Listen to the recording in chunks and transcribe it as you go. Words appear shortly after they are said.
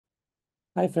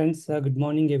Hi friends, good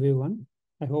morning everyone.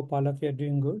 I hope all of you are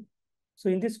doing good. So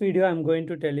in this video, I'm going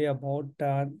to tell you about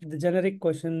the generic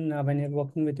question when you're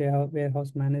working with a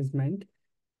warehouse management.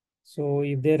 So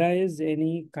if there is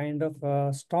any kind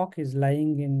of stock is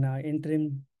lying in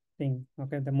interim thing,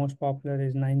 okay, the most popular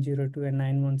is 902 and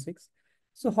 916.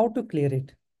 So how to clear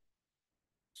it?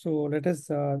 So let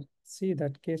us see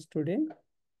that case today.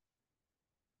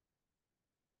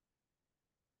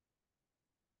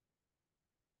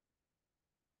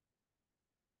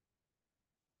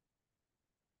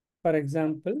 For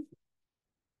example,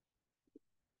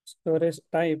 storage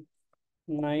type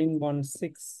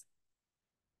 916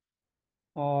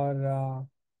 or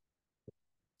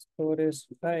storage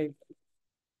type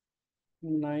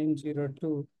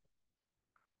 902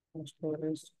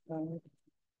 storage type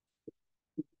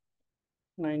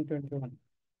 921.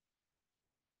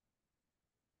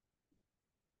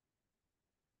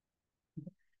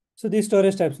 So these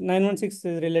storage types,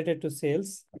 916 is related to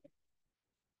sales.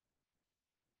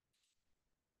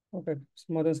 Okay, it's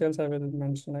more than sales I will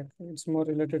mention. Like it's more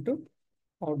related to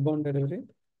outbound delivery.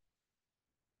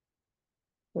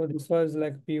 So this was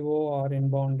like PO or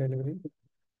inbound delivery.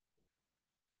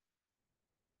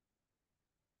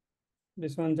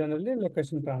 This one generally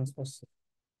location transfers.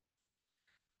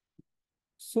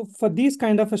 So for these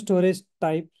kind of a storage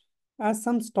type, as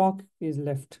some stock is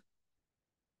left,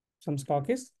 some stock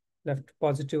is left,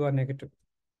 positive or negative.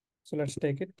 So let's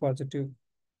take it positive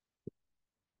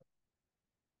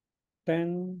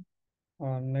 10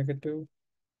 or negative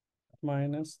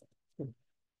minus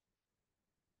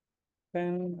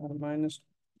 10 or minus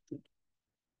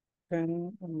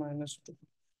 10 or minus 2.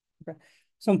 Okay.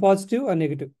 Some positive or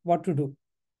negative. What to do?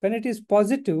 When it is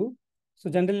positive, so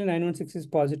generally 916 is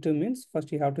positive means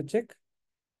first you have to check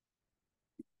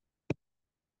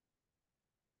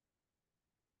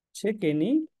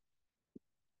any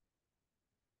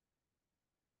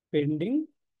pending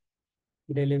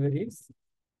deliveries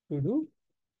to do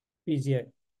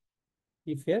PGI.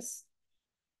 If yes,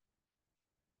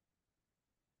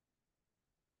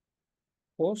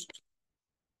 post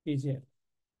PGI.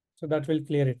 So that will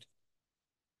clear it.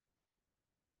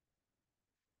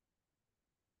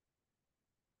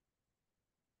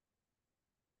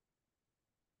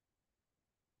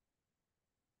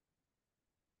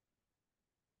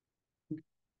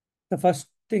 The first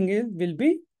thing is will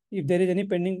be if there is any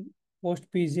pending post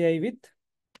PGI with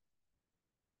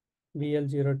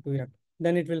VL02M,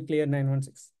 then it will clear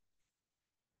 916.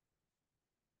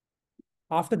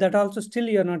 After that also still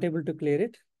you are not able to clear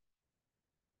it.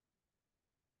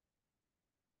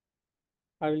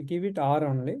 I will give it R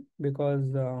only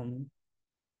because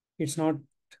it's not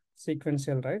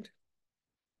sequential, right?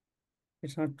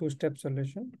 It's not two-step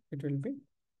solution. It will be.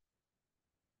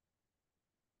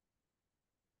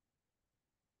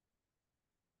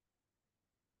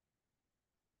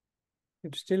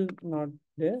 It's still not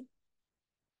there.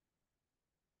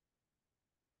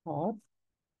 Or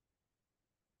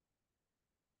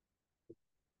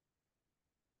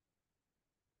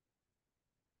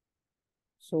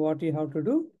so what you have to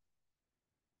do?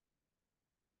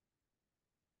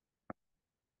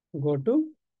 Go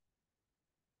to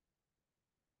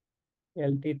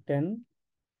LT10.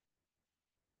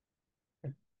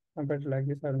 Compared to like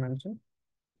this, I'll mention.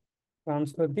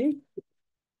 Transfer the.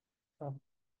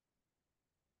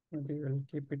 Maybe we'll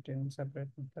keep it in separate.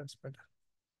 That's better.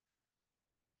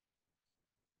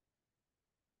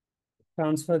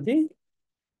 Transfer the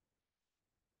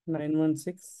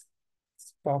 916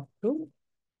 stock to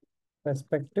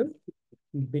respective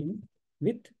bin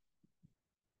with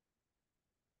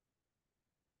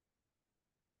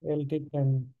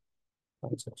LT10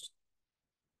 concepts.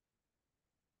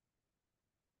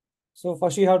 So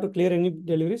first you have to clear any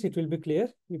deliveries, it will be clear.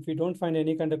 If you don't find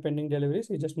any kind of pending deliveries,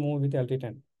 you just move with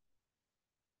LT10.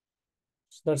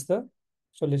 So that's the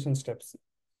solution steps.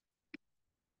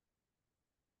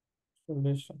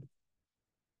 Solution.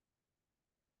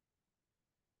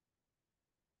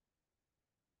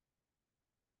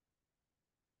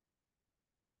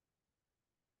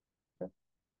 Okay.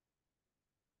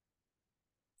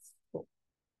 So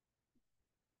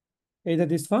either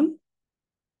this one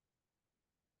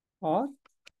or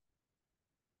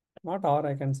not, or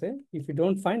I can say, if you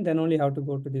don't find, then only have to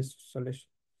go to this solution.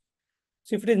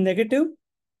 So if it is negative,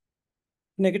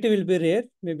 negative will be rare,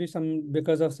 maybe some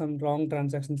because of some wrong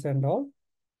transactions and all.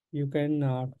 You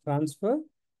can transfer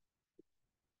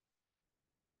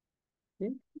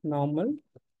the normal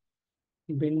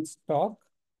bin stock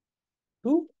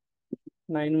to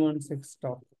 916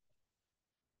 stock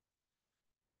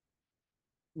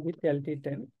with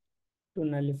LT10 to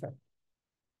nullify.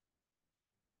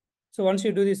 So once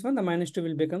you do this one, the -2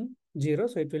 will become 0.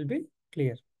 So it will be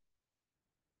clear.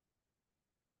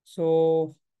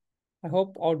 So I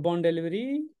hope outbound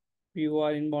delivery,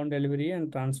 POR inbound delivery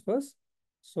and transfers.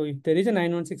 So if there is a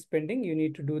 916 pending, you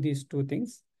need to do these two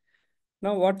things.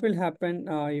 Now what will happen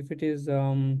if it is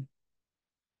in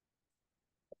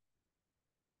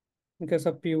case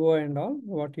of PO and all,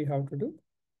 what you have to do?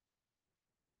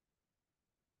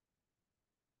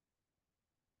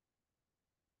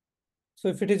 So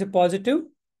if it is a positive,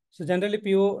 so generally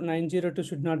PO 902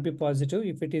 should not be positive.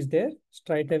 If it is there,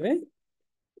 straight away,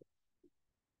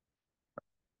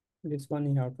 this one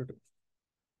you have to do.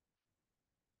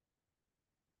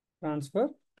 Transfer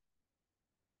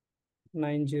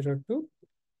 902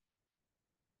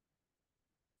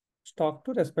 stock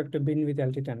to respective bin with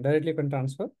LT10. Directly you can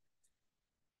transfer.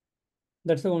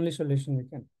 That's the only solution we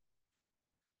can.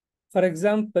 For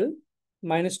example,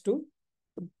 -2,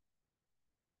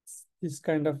 this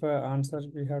kind of answer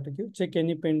we have to give. Check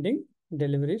any pending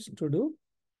deliveries to do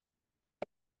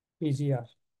PGR.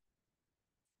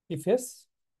 If yes,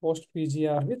 post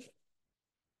PGR with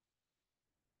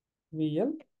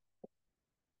VL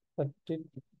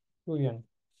 32N.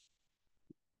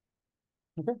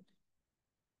 Okay.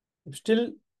 If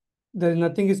still there is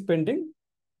nothing is pending,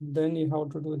 then you have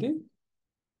to do the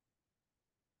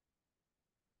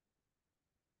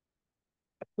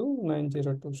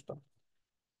 2902 stop.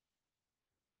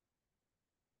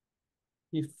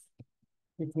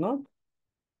 If not,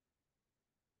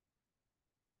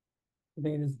 I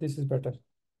think this is better.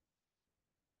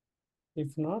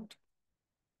 If not,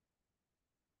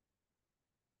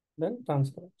 then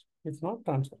transfer it. If not,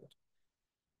 transfer it.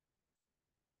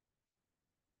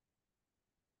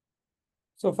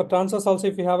 So for transfers also,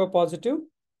 if you have a positive,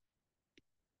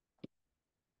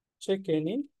 check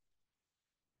any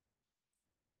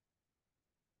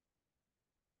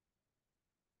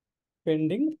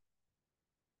pending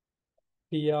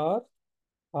PR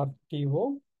or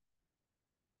TO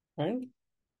and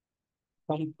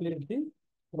complete the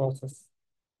process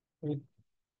with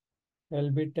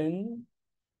LB10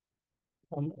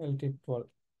 from LT12.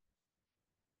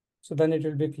 So then it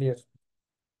will be clear.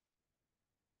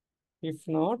 If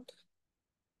not,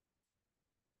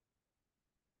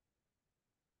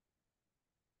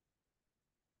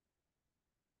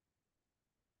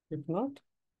 if not,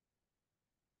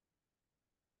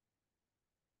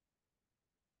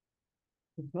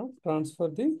 transfer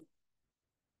the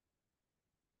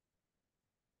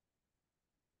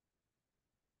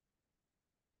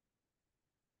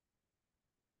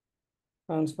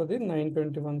transfer the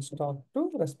 921 stock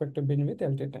to respective bin with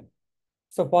LT10.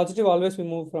 So positive, always we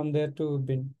move from there to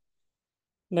bin.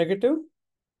 Negative,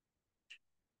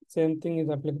 same thing is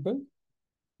applicable.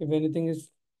 If anything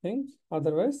is things,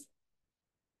 otherwise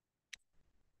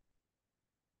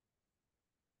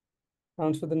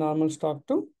transfer the normal stock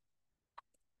to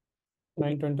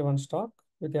 921 stock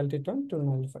with LT10 to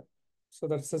nullify. So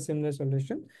that's a similar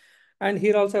solution. And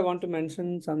here also I want to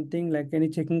mention something like any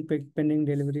checking pending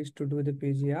deliveries to do the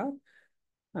PGR.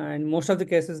 And most of the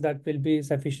cases that will be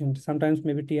sufficient. Sometimes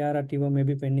maybe TR or TO may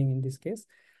be pending in this case.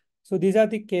 So these are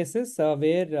the cases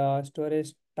where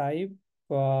storage type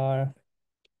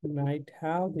might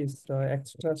have this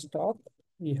extra stock.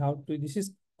 We have to, this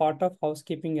is part of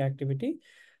housekeeping activity,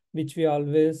 which we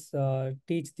always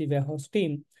teach the warehouse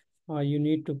team. You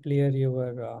need to clear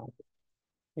your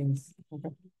things. Okay.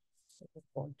 So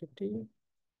quantity.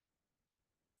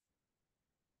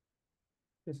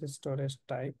 This is storage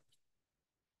type.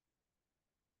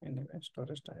 Anyway,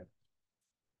 storage type.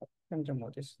 And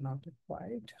remove this, not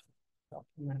required.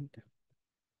 Document.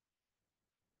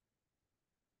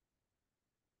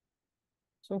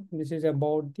 So this is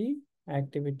about the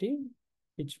activity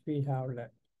which we have learned.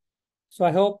 So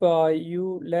I hope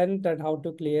you learned that how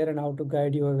to clear and how to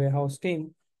guide your warehouse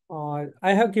team.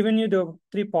 I have given you the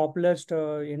three popular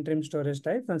interim storage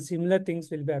types, and similar things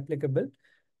will be applicable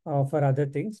for other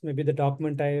things. Maybe the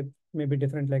document type may be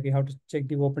different, like you have to check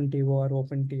the open TO or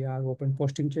open TR, open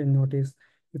posting change notice,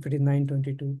 if it is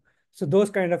 922. So those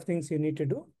kind of things you need to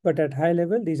do. But at high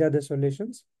level, these are the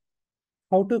solutions.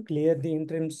 How to clear the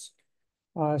interim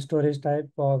storage type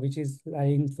which is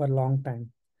lying for a long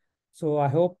time. So I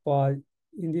hope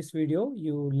in this video,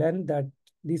 you learn that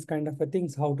these kind of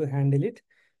things, how to handle it.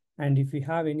 And if you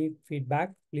have any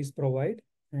feedback, please provide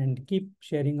and keep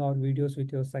sharing our videos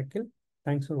with your cycle.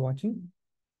 Thanks for watching.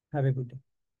 Have a good day.